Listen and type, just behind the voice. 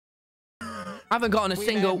I haven't gotten a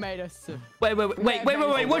single. Wait.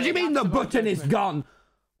 What do you mean the button is gone?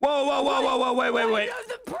 Whoa. Wait.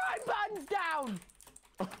 The prime button's down.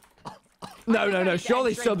 No.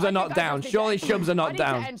 Surely subs are not down. Surely subs are not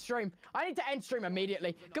down. I need to end stream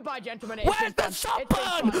immediately. Goodbye, gentlemen. Where's the sub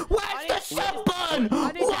button? Where's the sub button?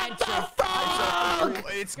 What the fuck?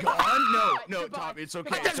 It's gone? No, Tom, it's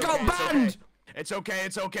okay. I just got banned. It's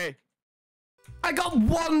okay. I got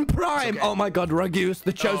 1 prime. Okay. Oh my god, Ragus,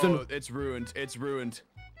 the chosen. Oh, it's ruined.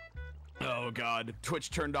 Oh god, Twitch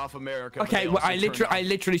turned off America. Okay, well, I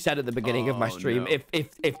literally said at the beginning of my stream, no.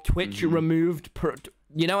 if Twitch removed,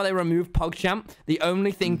 you know how they removed PogChamp? The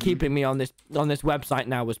only thing keeping me on this website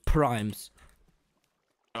now was primes.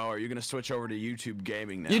 Oh, are you gonna switch over to YouTube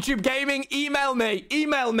Gaming now? YouTube Gaming, email me.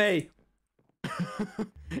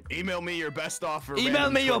 Email me your best offer. Email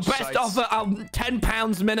me your best offer.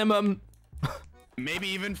 £10 minimum. Maybe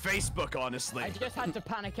even Facebook, honestly. I just had to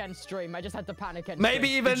panic end stream. Maybe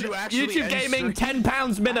even YouTube Gaming,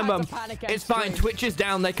 £10 minimum. It's fine. Twitch is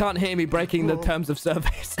down. They can't hear me breaking the terms of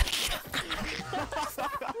service.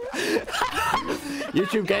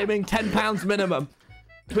 YouTube Gaming, £10 minimum.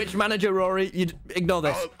 Twitch manager Rory, you ignore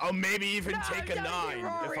this. I'll maybe even take a 9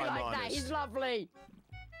 if I'm honest. He's lovely.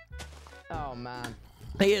 Oh man.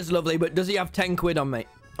 He is lovely, but does he have 10 quid on me?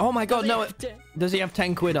 Oh my god, no. Does he have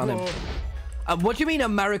 10 quid on him? What do you mean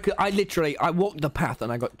America? I walked the path and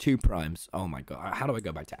I got 2 primes. Oh my god. How do I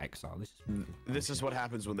go back to exile? This is what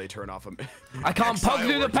happens when they turn off a... I can't pug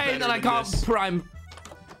through the paint and I can't prime.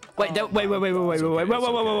 Wait,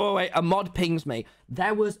 wait. A mod pings me.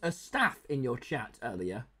 There was a staff in your chat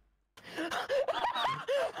earlier.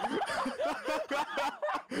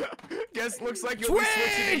 Guess looks like you'll be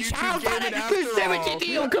switching to YouTube how's that Gaming exclusivity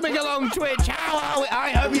deal coming along, Twitch?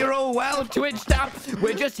 I hope you're all well, Twitch staff.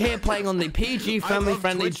 We're just here playing on the PG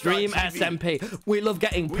family-friendly Dream SMP. We love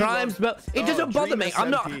getting primes, but it doesn't bother me. I'm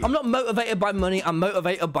not motivated by money. I'm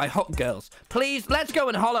motivated by hot girls. Please, let's go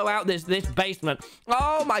and hollow out this basement.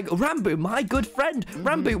 Oh my god, Ranboo, my good friend.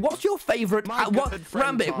 Ranboo, what's your favorite?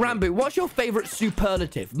 Ranboo, what's your favorite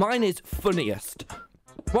superlative? Mine is funniest.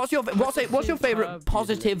 What's your favorite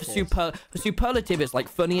positive superlative? Is like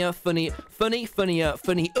funnier, funniest.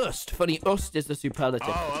 Funniest is the superlative.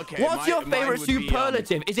 Oh, okay. What's your favorite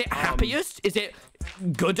superlative? Is it happiest? Is it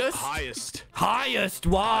goodest? Highest.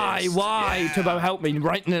 Why? Yeah. Turbo, help me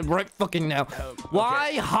right fucking now.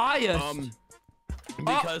 Why highest?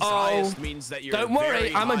 Because highest means that you're. Don't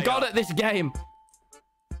worry, I'm a god at this game.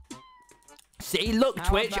 See, look,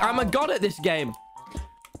 Twitch, I'm a god at this game.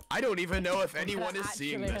 I don't even know if anyone is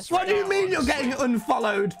seeing this. What do you mean you're getting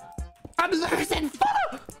unfollowed? I'm losing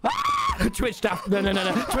follow. Twitch staff. No.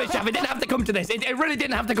 Twitch staff. It didn't have to come to this. It really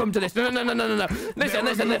didn't have to come to this. No. Listen.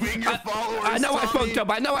 I know I fucked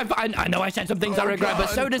up. I know I said some things I regret, but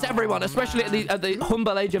so does everyone, especially at the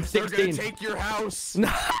humble age of 16. They're gonna take your house.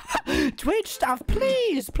 Twitch staff,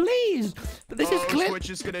 please. But this is clear.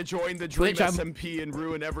 Twitch is gonna join the Dream SMP and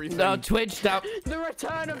ruin everything. No, Twitch staff. The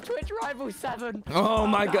return of Twitch Rival 7. Oh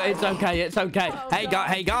my god, it's okay. Hey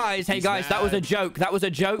guys. That was a joke.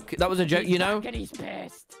 You know. And he's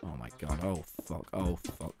pissed. Oh my god. Oh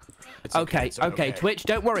fuck. Okay. Twitch,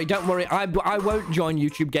 don't worry. I won't join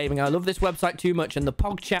YouTube Gaming. I love this website too much, and the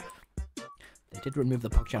PogChamp. They did remove the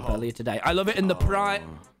PogChamp earlier today. I love it in the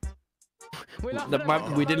Prime. We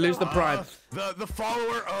did lose the Prime. The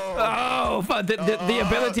follower. The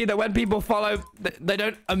ability that when people follow, they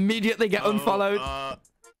don't immediately get unfollowed.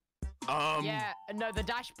 Yeah, no, the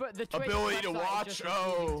Twitch ability to watch.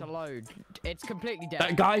 To load. It's completely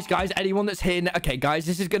dead. Guys, anyone that's here. Okay, guys,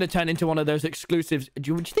 this is going to turn into one of those exclusives.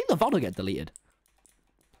 Do you think the VOD will get deleted?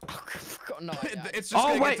 No, it's just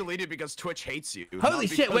going to get deleted because Twitch hates you. Holy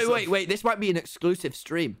shit! Wait. This might be an exclusive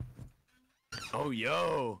stream. Oh,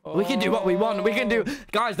 yo. We can do what we want. We can do.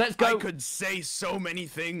 Guys, let's go. I could say so many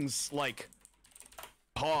things like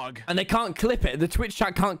Pog. And they can't clip it. The Twitch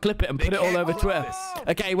chat can't clip it and put it all over Twitter.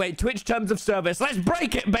 Okay, wait. Twitch terms of service. Let's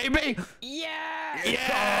break it, baby. Yeah.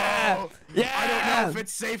 I don't know if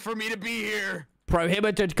it's safe for me to be here.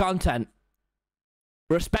 Prohibited content.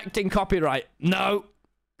 Respecting copyright. No.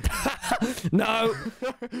 No.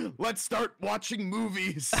 Let's start watching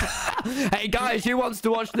movies. Hey guys, who wants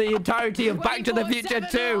to watch the entirety of Back to the Future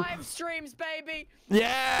 2? Live streams, baby.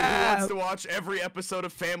 Yeah. Who wants to watch every episode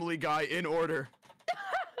of Family Guy in order?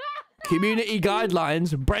 Community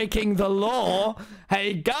guidelines, breaking the law.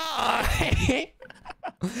 Hey guys.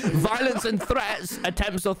 Violence and threats,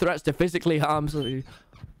 attempts or threats to physically harm.